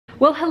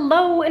Well,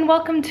 hello and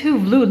welcome to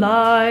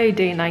Vuly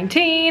day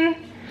 19.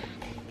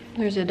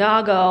 There's a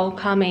doggo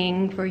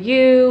coming for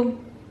you.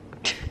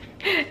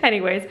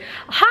 Anyways,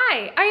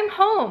 hi, I'm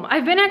home.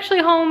 I've been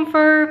actually home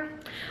for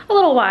a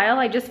little while.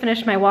 I just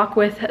finished my walk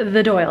with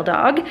the Doyle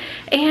dog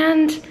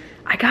and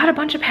I got a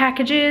bunch of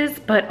packages,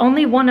 but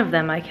only one of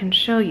them I can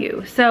show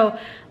you. So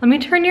let me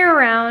turn you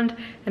around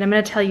and I'm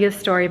gonna tell you a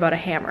story about a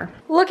hammer.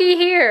 Looky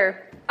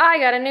here, I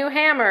got a new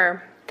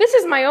hammer. This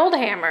is my old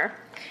hammer.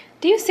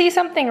 Do you see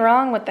something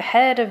wrong with the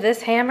head of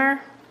this hammer?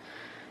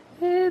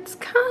 It's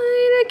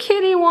kinda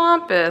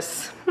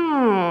kitty-wampus.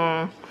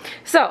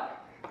 So,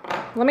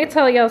 let me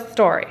tell you a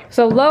story.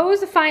 So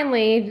Lowe's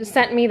finally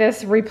sent me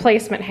this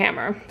replacement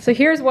hammer. So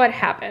here's what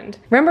happened.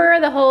 Remember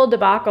the whole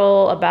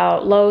debacle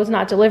about Lowe's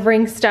not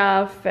delivering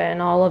stuff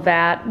and all of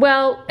that?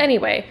 Well,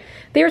 anyway,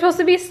 they were supposed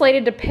to be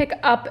slated to pick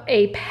up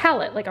a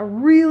pallet, like a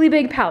really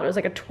big pallet. It was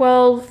like a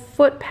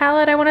 12-foot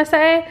pallet, I wanna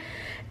say.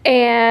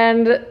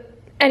 And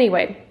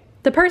anyway,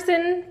 the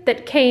person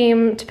that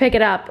came to pick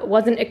it up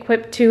wasn't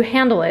equipped to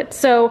handle it.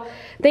 So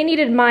they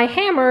needed my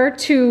hammer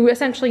to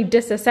essentially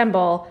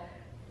disassemble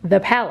the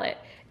pallet.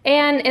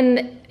 And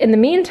in the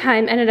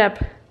meantime, ended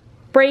up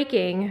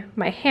breaking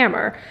my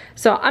hammer.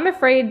 So I'm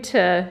afraid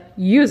to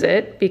use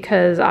it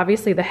because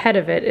obviously the head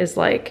of it is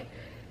like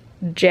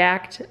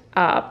jacked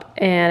up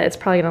and it's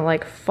probably gonna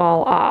like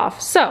fall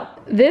off. So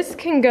this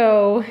can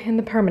go in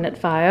the permanent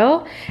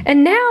file.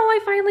 And now I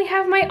finally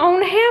have my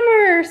own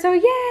hammer, so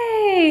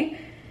yay!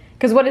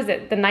 Because what is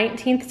it, the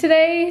 19th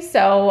today?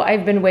 So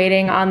I've been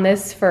waiting on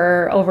this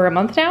for over a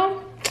month now.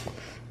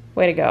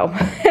 Way to go.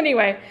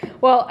 Anyway,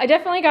 well, I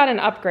definitely got an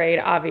upgrade,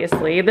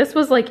 obviously. This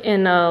was like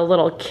in a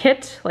little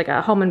kit, like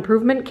a home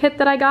improvement kit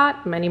that I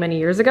got many, many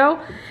years ago.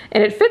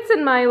 And it fits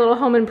in my little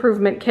home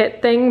improvement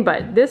kit thing,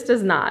 but this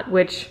does not,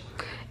 which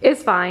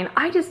is fine.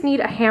 I just need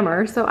a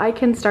hammer so I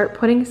can start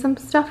putting some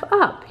stuff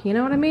up, you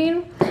know what I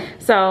mean?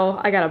 So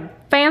I got a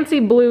fancy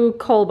blue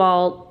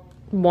cobalt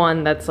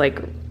one that's like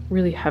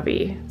really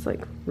heavy. It's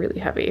like really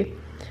heavy,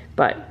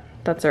 but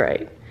that's all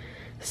right.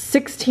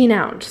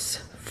 16-ounce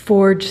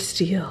forged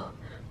steel.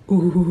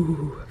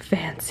 Ooh,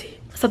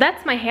 fancy. So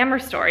that's my hammer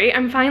story.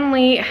 I'm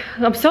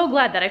so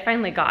glad that I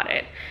finally got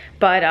it.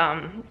 But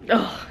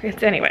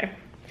anyway,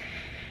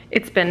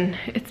 it's been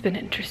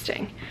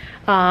interesting.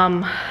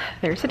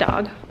 There's a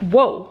dog.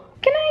 Whoa.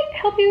 Can I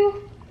help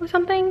you with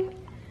something?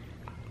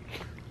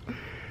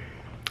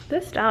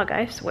 This dog,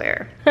 I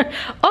swear.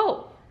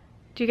 Oh,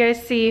 do you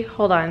guys see?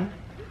 Hold on.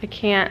 I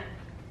can't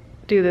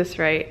do this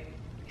right.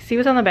 See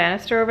what's on the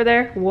banister over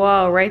there?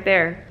 Whoa, right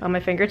there on my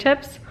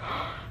fingertips.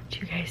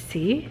 Do you guys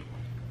see?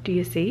 Do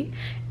you see?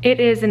 It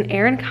is an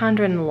Erin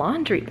Condren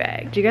laundry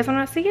bag. Do you guys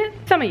want to see it?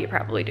 Some of you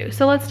probably do.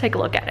 So let's take a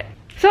look at it.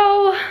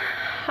 So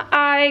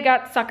I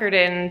got suckered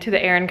into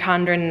the Erin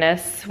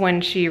Condren-ness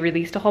when she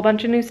released a whole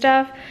bunch of new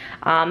stuff.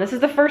 This is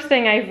the first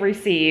thing I've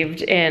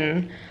received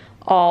in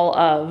all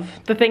of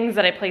the things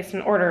that I placed an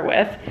order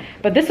with.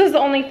 But this was the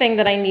only thing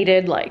that I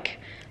needed like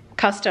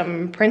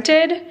custom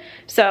printed.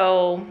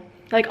 So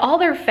like all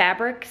their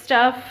fabric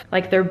stuff,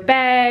 like their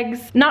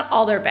bags, not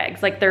all their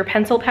bags, like their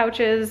pencil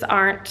pouches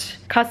aren't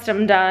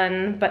custom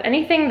done, but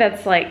anything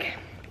that's like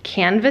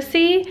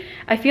canvasy,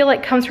 I feel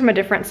like comes from a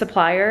different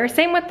supplier.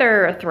 Same with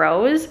their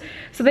throws.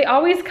 So they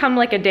always come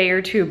like a day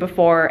or two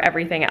before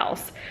everything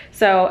else.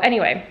 So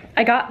anyway,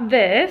 I got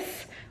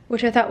this,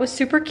 which I thought was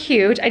super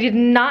cute. I did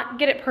not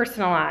get it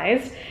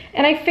personalized.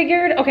 And I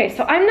figured, okay,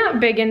 so I'm not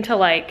big into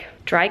like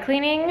dry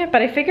cleaning,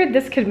 but I figured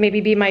this could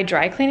maybe be my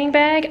dry cleaning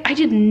bag. I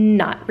did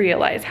not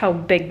realize how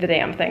big the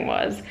damn thing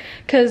was,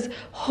 because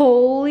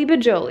holy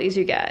bajolies,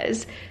 you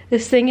guys.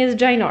 This thing is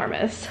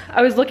ginormous.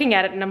 I was looking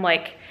at it and I'm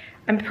like,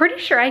 I'm pretty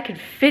sure I could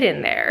fit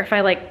in there. If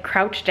I like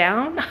crouch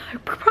down, I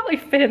could probably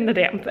fit in the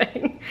damn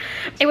thing.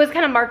 It was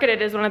kind of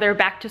marketed as one of their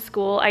back to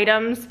school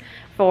items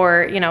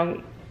for, you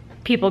know,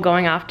 people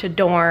going off to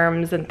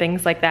dorms and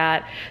things like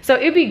that. So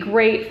it'd be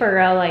great for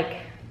a like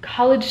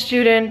college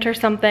student or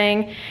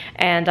something.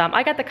 And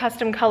I got the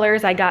custom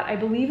colors. I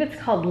believe it's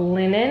called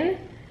linen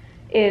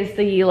is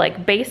the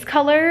like base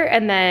color,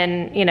 and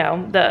then, you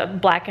know, the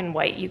black and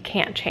white, you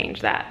can't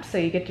change that. So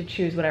you get to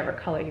choose whatever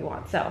color you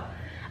want. So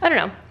I don't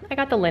know, I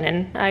got the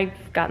linen.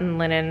 I've gotten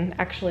linen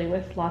actually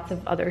with lots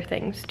of other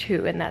things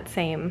too in that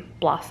same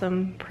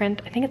blossom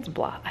print. I think it's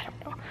I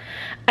don't know.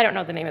 I don't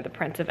know the name of the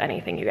prints of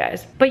anything, you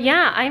guys. But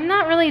yeah, I'm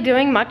not really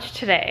doing much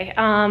today.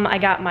 I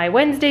got my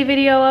Wednesday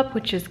video up,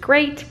 which is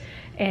great.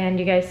 And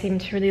you guys seem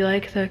to really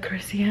like the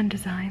Christian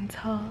Designs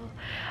haul.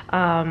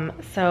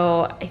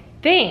 So I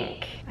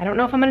think, I don't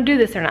know if I'm gonna do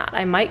this or not.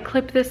 I might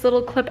clip this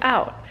little clip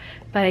out.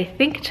 But I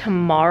think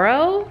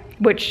tomorrow,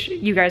 which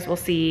you guys will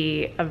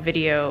see a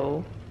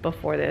video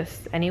before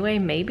this anyway,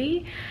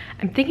 maybe.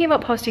 I'm thinking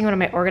about posting one of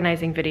my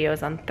organizing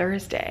videos on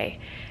Thursday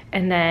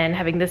and then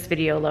having this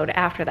video load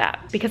after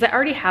that, because I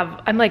already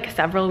have, I'm like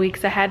several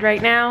weeks ahead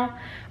right now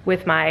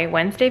with my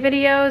Wednesday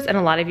videos, and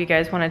a lot of you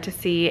guys wanted to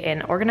see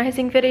an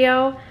organizing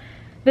video.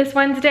 this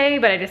Wednesday,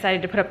 but I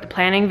decided to put up the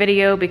planning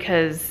video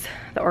because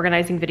the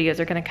organizing videos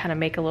are gonna kind of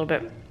make a little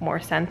bit more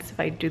sense if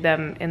I do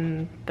them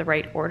in the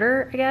right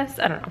order, I guess.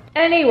 I don't know.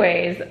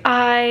 Anyways,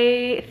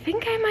 I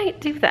think I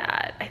might do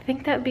that. I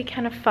think that'd be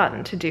kind of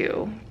fun to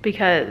do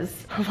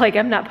because like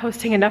I'm not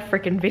posting enough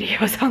freaking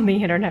videos on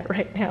the internet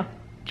right now.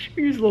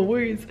 Jeez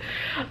Louise.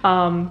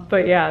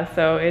 But yeah,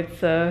 so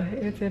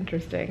it's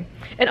interesting.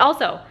 And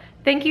also,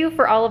 thank you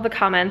for all of the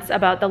comments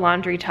about the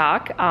laundry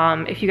talk.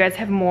 If you guys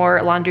have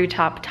more laundry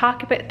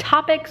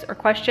topics or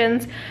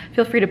questions,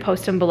 feel free to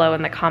post them below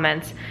in the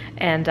comments.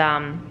 And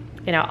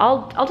you know,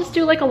 I'll just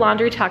do like a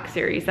laundry talk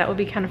series. That would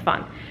be kind of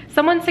fun.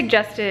 Someone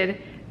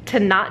suggested to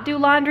not do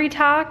laundry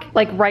talk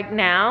like right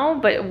now,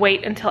 but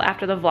wait until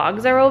after the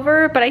vlogs are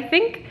over. But I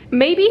think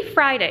maybe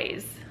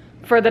Fridays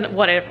for the,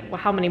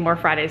 how many more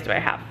Fridays do I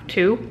have?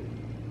 2?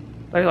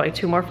 There's only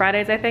 2 more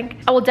Fridays, I think.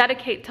 I will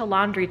dedicate to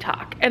laundry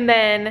talk. And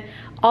then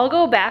I'll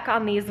go back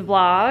on these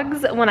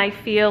vlogs when I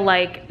feel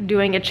like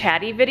doing a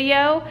chatty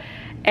video.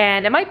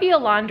 And it might be a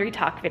laundry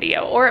talk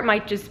video, or it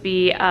might just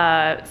be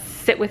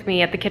sit with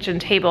me at the kitchen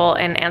table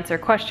and answer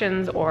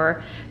questions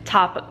or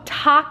talk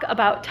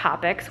about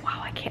topics.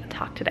 Wow, I can't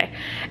talk today.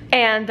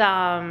 And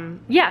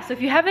yeah, so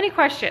if you have any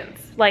questions,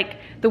 like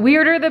the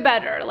weirder the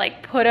better,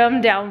 like put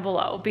them down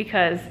below,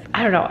 because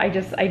I don't know, I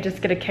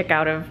just get a kick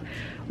out of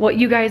what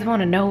you guys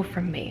want to know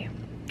from me,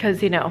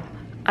 because you know,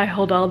 I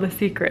hold all the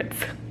secrets.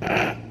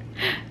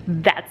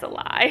 That's a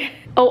lie.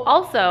 Oh,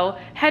 also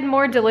had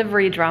more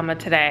delivery drama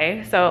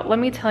today. So let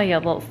me tell you a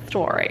little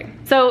story.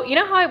 So you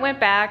know how I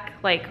went back,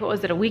 like, what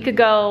was it, a week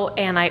ago,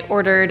 and I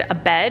ordered a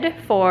bed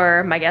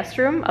for my guest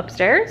room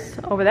upstairs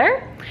over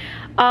there?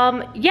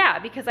 Yeah,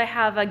 because I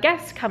have a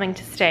guest coming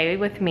to stay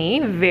with me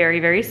very,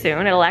 very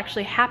soon. It'll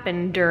actually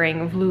happen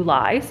during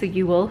Vuly, so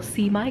you will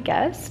see my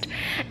guest.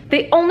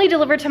 They only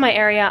deliver to my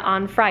area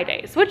on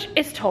Fridays, which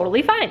is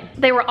totally fine.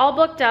 They were all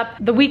booked up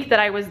the week that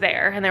I was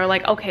there, and they were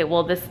like, okay,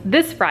 well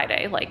this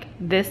Friday, like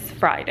this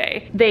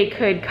Friday, they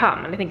could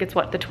come. And I think it's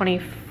what, the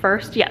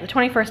 21st? Yeah, the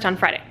 21st on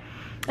Friday.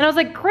 And I was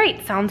like,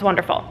 great, sounds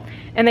wonderful.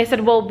 And they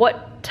said, well,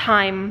 what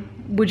time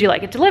would you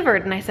like it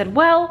delivered? And I said,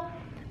 well,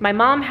 my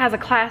mom has a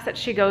class that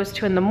she goes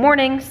to in the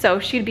morning, so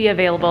she'd be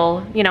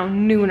available, you know,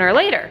 noon or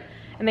later.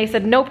 And they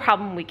said, no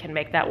problem, we can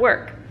make that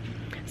work.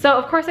 So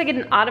of course I get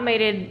an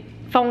automated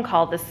phone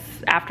call this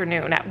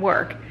afternoon at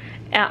work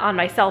on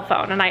my cell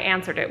phone, and I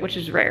answered it, which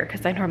is rare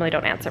because I normally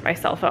don't answer my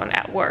cell phone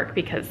at work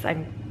because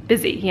I'm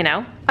busy, you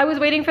know? I was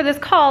waiting for this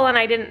call and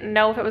I didn't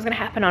know if it was gonna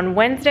happen on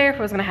Wednesday or if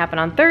it was gonna happen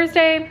on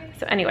Thursday.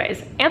 So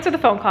anyways, answer the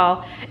phone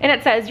call and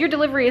it says your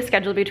delivery is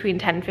scheduled between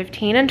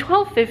 10:15 and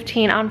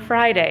 12:15 on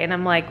Friday. And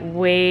I'm like,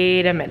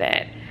 wait a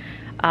minute.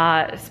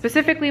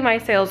 Specifically, my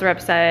sales rep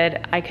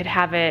said I could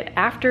have it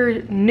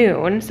after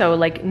noon, so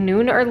like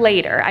noon or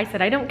later. I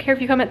said, I don't care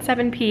if you come at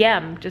 7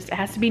 p.m., just it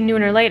has to be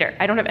noon or later.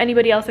 I don't have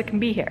anybody else that can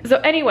be here. So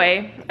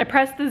anyway, I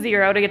pressed the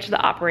 0 to get to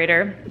the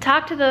operator,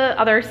 talked to the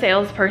other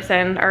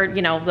salesperson, or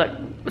you know,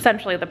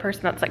 essentially the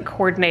person that's like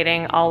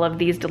coordinating all of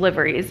these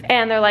deliveries.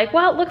 And they're like,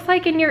 well, it looks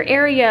like in your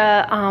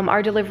area,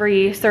 our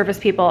delivery service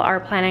people are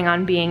planning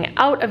on being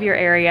out of your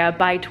area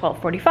by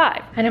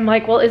 12:45. And I'm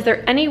like, well, is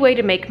there any way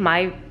to make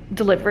my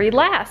delivery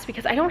last,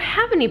 because I don't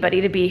have anybody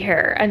to be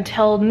here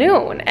until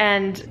noon,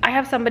 and I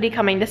have somebody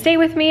coming to stay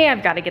with me.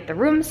 I've got to get the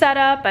room set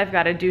up, I've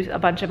got to do a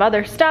bunch of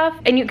other stuff,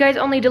 and you guys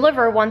only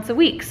deliver once a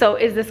week, so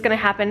is this gonna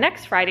happen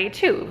next Friday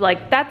too?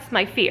 Like, that's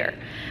my fear.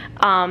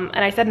 And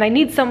I said, and I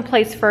need some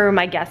place for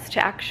my guests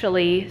to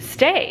actually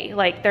stay.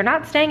 Like, they're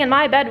not staying in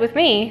my bed with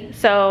me,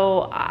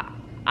 so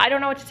I don't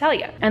know what to tell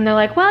you. And they're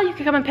like, well, you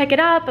can come and pick it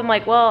up. I'm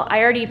like, well, I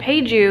already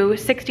paid you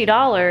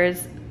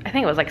 $60. I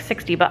think it was like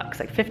 60 bucks,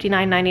 like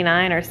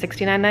 $59.99 or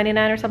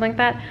 $69.99 or something like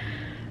that,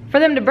 for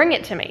them to bring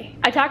it to me.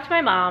 I talked to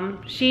my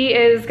mom. She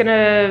is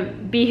gonna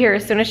be here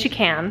as soon as she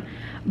can,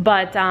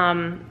 but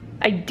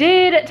I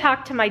did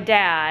talk to my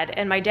dad,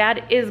 and my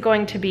dad is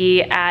going to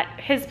be at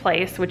his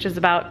place, which is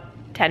about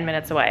 10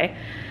 minutes away,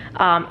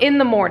 in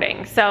the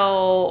morning.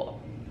 So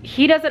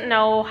he doesn't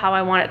know how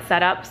I want it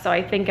set up, so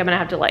I think I'm gonna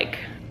have to like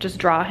just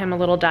draw him a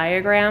little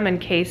diagram in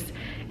case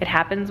it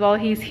happens while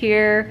he's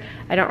here.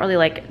 I don't really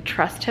like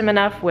trust him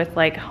enough with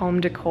like home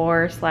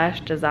decor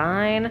 /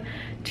 design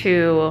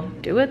to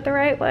do it the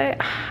right way.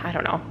 I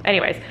don't know.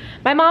 Anyways,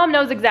 my mom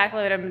knows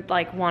exactly what I'm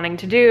like wanting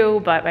to do,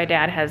 but my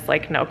dad has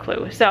like no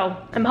clue. So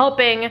I'm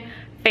hoping,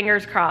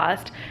 fingers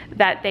crossed,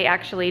 that they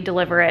actually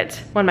deliver it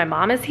when my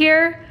mom is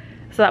here.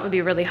 So that would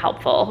be really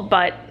helpful.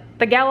 But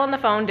the gal on the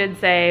phone did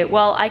say,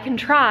 well, I can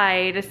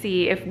try to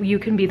see if you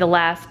can be the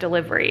last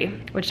delivery,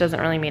 which doesn't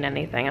really mean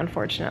anything,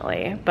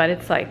 unfortunately. But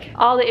it's like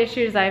all the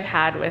issues I've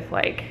had with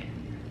like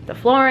the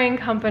flooring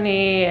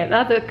company, and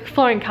not the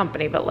flooring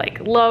company, but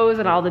like Lowe's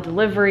and all the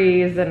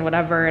deliveries and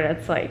whatever. And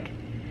it's like,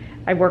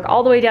 I work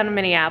all the way down to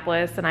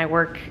Minneapolis, and I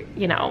work,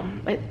 you know,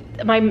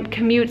 my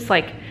commute's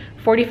like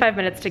 45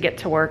 minutes to get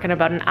to work and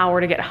about an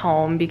hour to get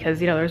home because,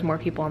 you know, there's more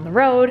people on the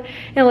road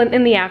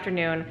in the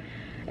afternoon.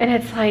 And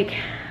it's like,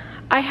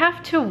 I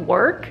have to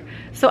work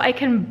so I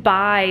can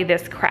buy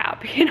this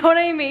crap. You know what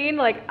I mean?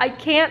 Like, I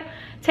can't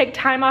take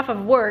time off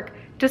of work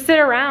to sit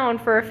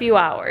around for a few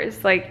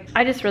hours. Like,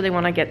 I just really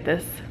want to get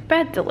this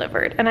bed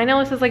delivered. And I know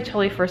this is like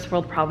totally first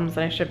world problems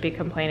and I should be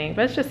complaining,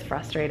 but it's just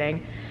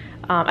frustrating.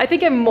 I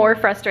think I'm more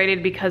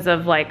frustrated because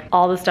of like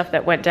all the stuff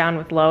that went down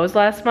with Lowe's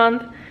last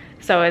month.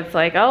 So it's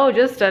like, oh,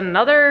 just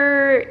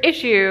another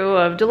issue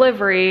of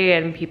delivery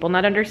and people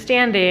not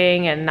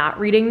understanding and not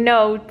reading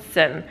notes,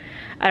 and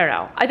I don't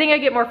know. I think I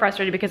get more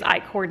frustrated because I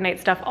coordinate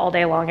stuff all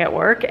day long at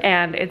work,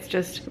 and it's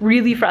just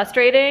really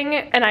frustrating.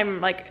 And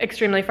I'm like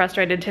extremely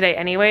frustrated today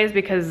anyways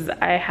because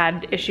I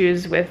had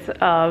issues with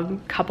a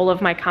couple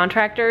of my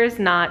contractors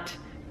not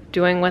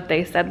doing what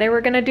they said they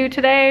were gonna do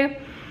today.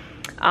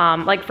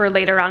 Like for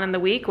later on in the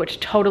week, which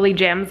totally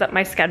jams up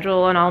my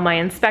schedule and all my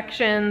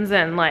inspections,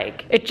 and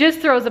like it just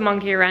throws a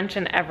monkey wrench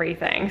in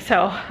everything.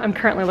 So I'm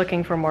currently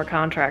looking for more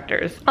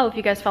contractors. Oh, if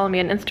you guys follow me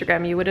on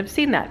Instagram, you would have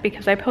seen that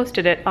because I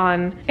posted it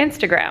on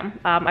Instagram.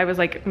 I was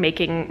like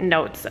making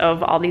notes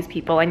of all these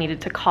people I needed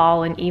to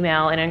call and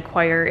email and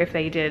inquire if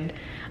they did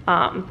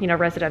you know,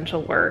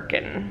 residential work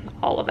and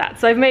all of that.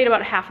 So I've made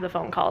about half of the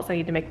phone calls. I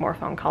need to make more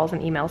phone calls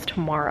and emails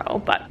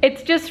tomorrow, but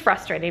it's just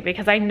frustrating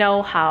because I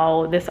know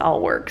how this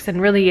all works,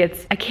 and really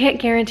I can't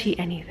guarantee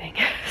anything.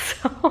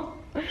 So,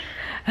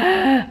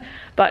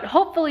 but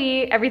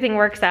hopefully everything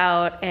works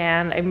out,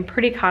 and I'm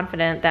pretty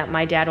confident that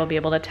my dad will be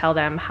able to tell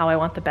them how I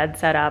want the bed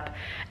set up.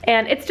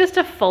 And it's just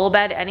a full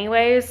bed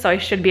anyways, so I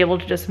should be able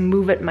to just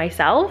move it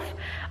myself.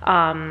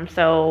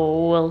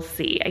 So we'll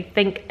see. I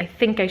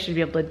think I should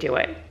be able to do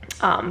it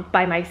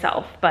by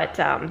myself, but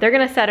they're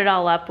gonna set it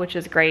all up, which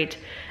is great.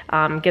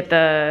 Get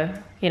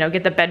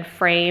the bed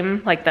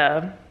frame, like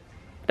the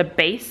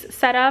base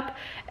set up,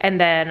 and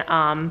then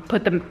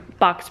put the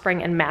box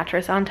spring and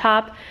mattress on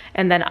top.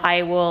 And then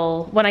I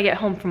will, when I get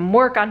home from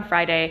work on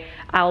Friday,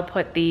 I'll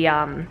put the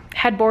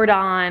headboard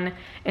on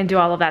and do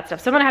all of that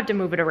stuff. So I'm gonna have to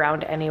move it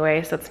around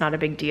anyway, so it's not a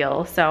big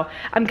deal. So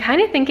I'm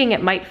kind of thinking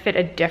it might fit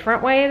a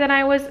different way than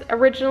I was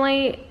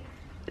originally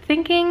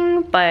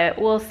thinking, but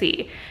we'll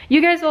see.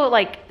 You guys will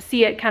like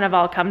see it kind of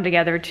all come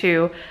together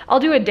too. I'll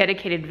do a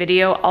dedicated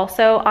video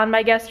also on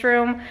my guest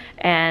room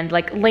and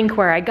like link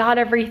where I got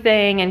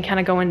everything and kind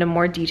of go into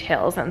more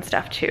details and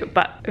stuff too.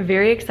 But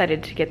very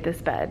excited to get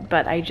this bed,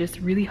 but I just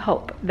really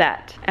hope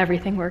that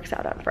everything works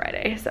out on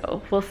Friday.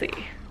 So we'll see.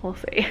 We'll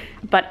see.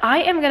 But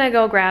I am gonna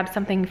go grab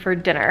something for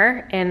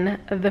dinner in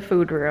the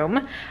food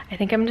room. I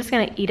think I'm just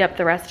gonna eat up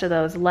the rest of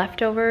those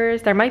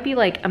leftovers. There might be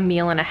like a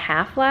meal and a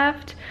half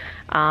left.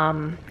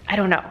 I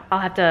don't know. I'll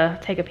have to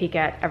take a peek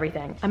at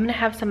everything. I'm gonna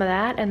have some of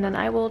that, and then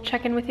I will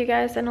check in with you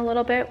guys in a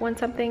little bit when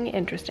something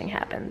interesting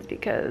happens,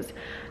 because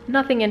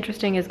nothing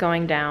interesting is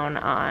going down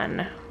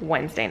on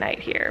Wednesday night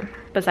here,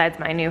 besides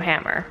my new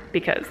hammer,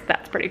 because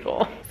that's pretty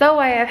cool. So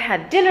I have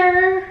had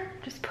dinner,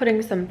 just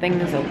putting some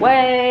things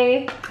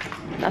away.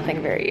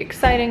 Nothing very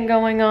exciting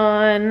going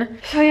on.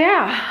 So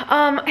yeah,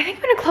 I think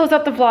I'm gonna close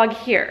out the vlog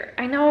here.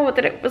 I know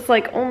that it was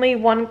like only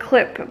one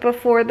clip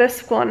before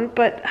this one,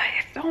 but I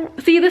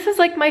don't, see, this is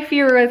like my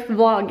fear with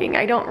vlogging.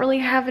 I don't really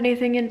have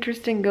anything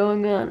interesting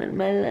going on in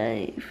my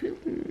life.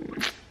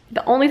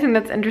 The only thing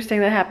that's interesting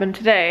that happened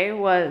today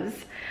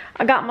was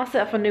I got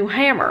myself a new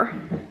hammer,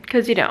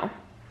 because you know,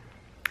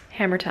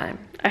 hammer time.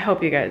 I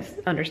hope you guys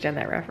understand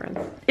that reference.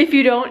 If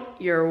you don't,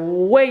 you're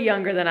way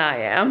younger than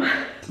I am.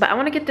 But I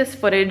want to get this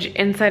footage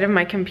inside of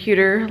my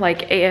computer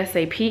like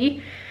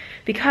ASAP,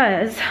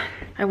 because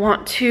I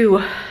want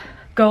to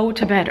go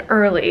to bed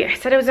early. I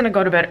said I was gonna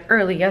go to bed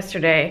early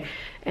yesterday,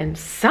 and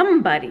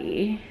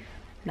somebody,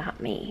 not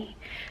me,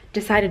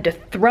 decided to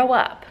throw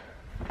up.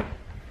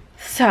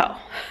 So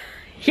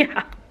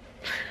yeah,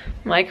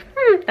 I'm like,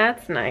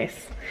 that's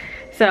nice.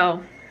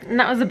 So, and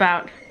that was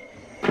about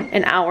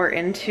an hour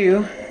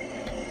into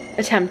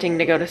attempting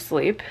to go to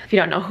sleep. If you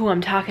don't know who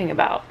I'm talking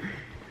about, I'm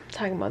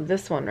talking about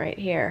this one right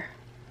here.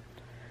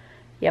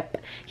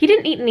 Yep. He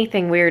didn't eat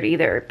anything weird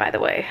either, by the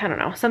way. I don't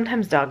know.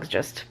 Sometimes dogs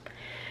just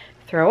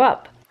throw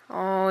up.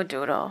 Oh,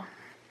 Doodle.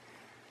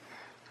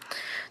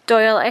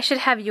 Doyle, I should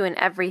have you in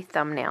every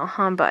thumbnail,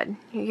 huh, bud?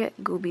 You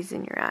get goobies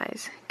in your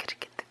eyes. Gotta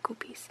get the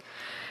goobies.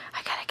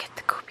 I gotta get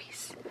the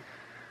goobies.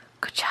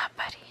 Good job,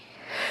 buddy.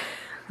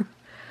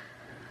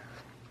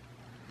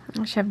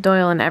 I should have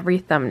Doyle in every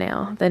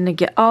thumbnail. Then to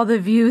get all the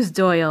views,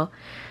 Doyle,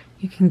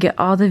 you can get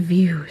all the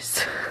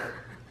views.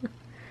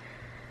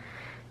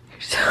 You're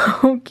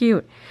so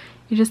cute.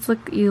 You just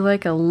look, you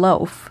like a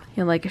loaf.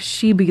 You're like a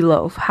SHIBA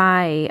loaf.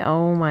 Hi.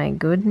 Oh my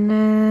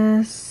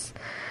goodness.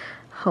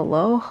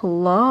 Hello,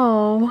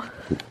 hello.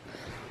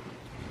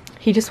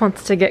 He just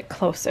wants to get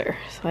closer,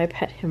 so I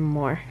pet him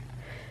more.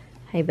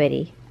 Hi,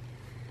 buddy.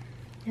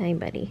 Hi,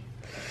 buddy.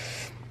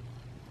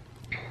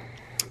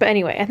 But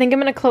anyway, I think I'm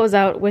gonna close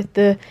out with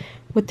the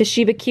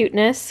SHIBA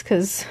cuteness,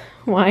 because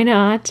why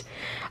not?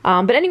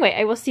 But anyway,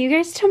 I will see you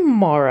guys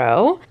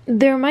tomorrow.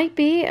 There might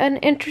be an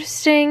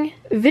interesting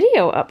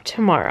video up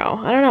tomorrow.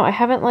 I don't know. I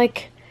haven't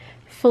like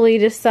fully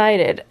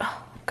decided.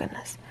 Oh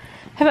goodness,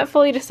 I haven't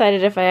fully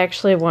decided if I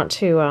actually want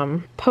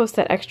to post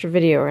that extra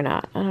video or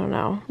not. I don't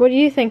know. What do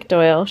you think,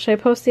 Doyle? Should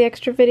I post the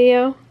extra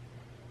video?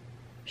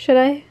 Should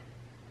I?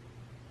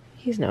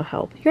 He's no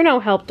help. You're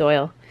no help,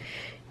 Doyle.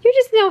 You're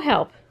just no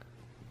help.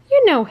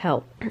 You're no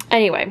help.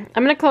 Anyway,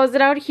 I'm gonna close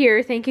it out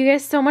here. Thank you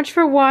guys so much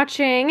for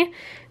watching.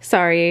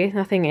 Sorry,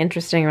 nothing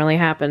interesting really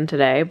happened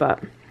today,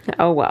 but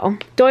oh well.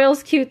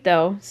 Doyle's cute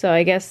though, so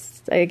I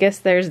guess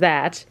there's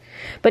that.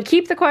 But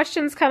keep the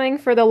questions coming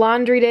for the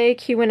laundry day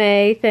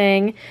Q&A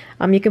thing.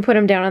 You can put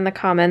them down in the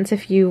comments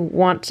if you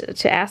want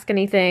to ask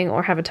anything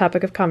or have a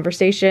topic of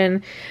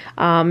conversation.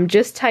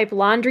 Just type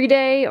laundry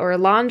day or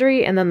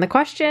laundry and then the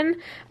question.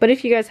 But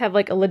if you guys have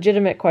like a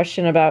legitimate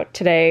question about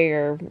today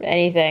or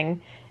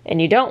anything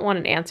and you don't want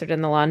it answered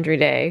in the laundry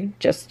day,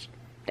 just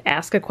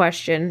ask a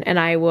question and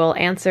I will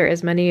answer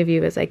as many of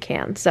you as I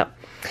can. So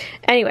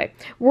anyway,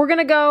 we're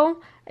gonna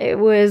go. It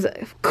was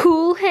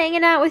cool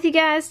hanging out with you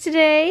guys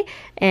today,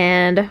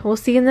 and we'll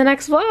see you in the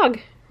next vlog.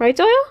 Right,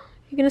 Doyle?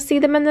 You gonna see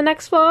them in the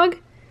next vlog?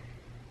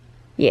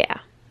 Yeah.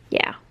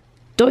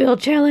 Doyle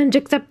challenge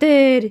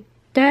accepted.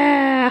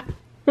 Da.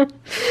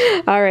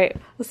 All right,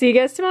 we'll see you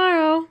guys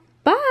tomorrow.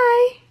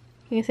 Bye.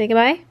 You gonna say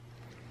goodbye?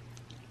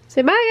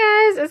 Say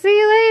bye, guys. I'll see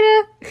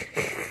you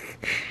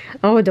later.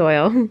 Oh,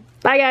 Doyle.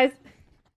 Bye, guys.